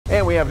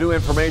And we have new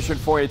information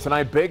for you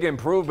tonight. Big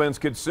improvements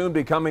could soon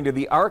be coming to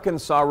the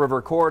Arkansas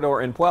River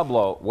corridor in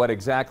Pueblo. What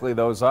exactly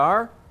those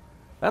are?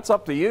 That's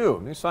up to you.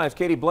 News 5's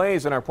Katie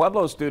Blaze in our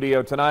Pueblo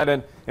studio tonight,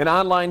 and an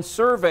online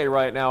survey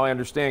right now, I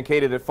understand,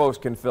 Katie, that folks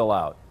can fill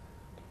out.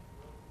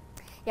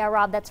 Yeah,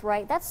 Rob, that's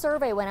right. That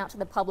survey went out to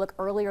the public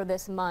earlier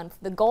this month.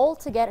 The goal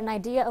to get an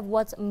idea of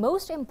what's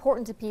most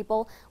important to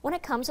people when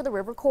it comes to the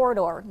river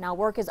corridor. Now,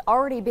 work is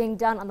already being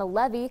done on the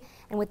levee,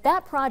 and with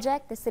that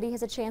project, the city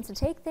has a chance to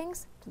take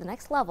things to the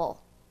next level.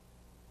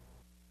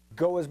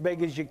 Go as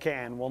big as you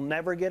can. We'll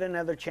never get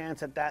another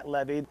chance at that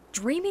levee.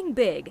 Dreaming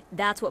big,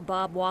 that's what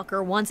Bob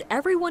Walker wants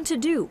everyone to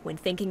do when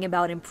thinking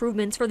about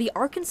improvements for the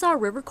Arkansas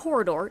River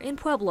corridor in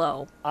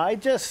Pueblo. I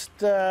just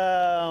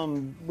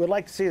would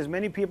like to see as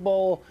many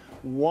people,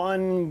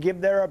 one,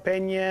 give their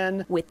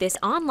opinion. With this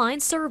online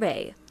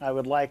survey, I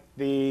would like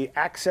the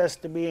access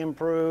to be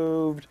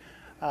improved,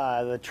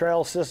 the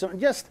trail system,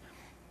 just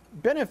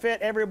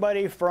benefit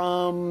everybody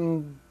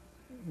from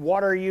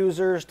water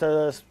users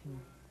to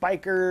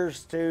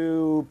bikers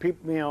to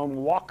people,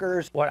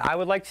 walkers. What I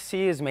would like to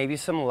see is maybe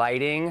some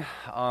lighting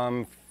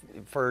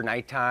for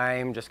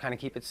nighttime, just kind of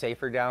keep it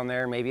safer down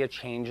there. Maybe a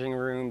changing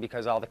room,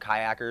 because all the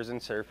kayakers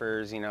and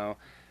surfers,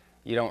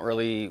 you don't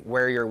really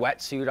wear your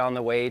wetsuit on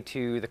the way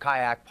to the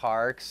kayak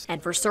parks.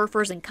 And for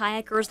surfers and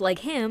kayakers like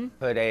him,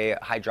 put a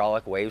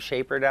hydraulic wave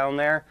shaper down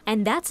there.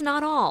 And that's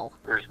not all.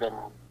 There's been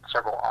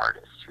several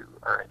artists who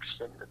are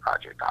interested in the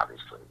project,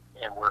 obviously,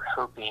 and we're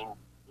hoping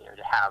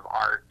to have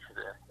art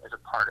as a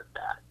part of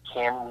that.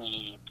 Can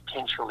we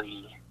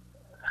potentially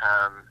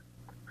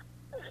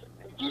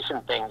do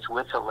some things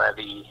with the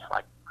levee,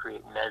 like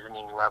create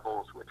mezzanine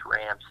levels with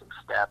ramps and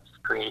steps,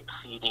 create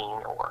seating,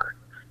 or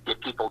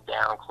get people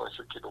down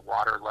closer to the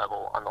water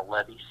level on the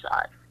levee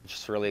side?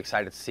 Just really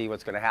excited to see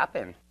what's going to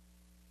happen.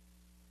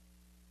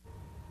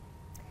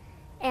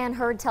 Ann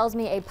Hurd tells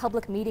me a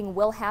public meeting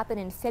will happen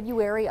in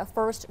February. A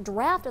first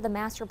draft of the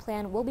master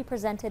plan will be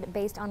presented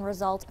based on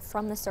results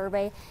from the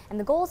survey, and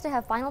the goal is to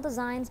have final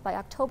designs by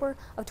October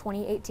of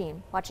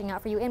 2018. Watching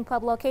out for you in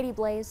Pueblo, Katie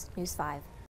Blaze, News 5.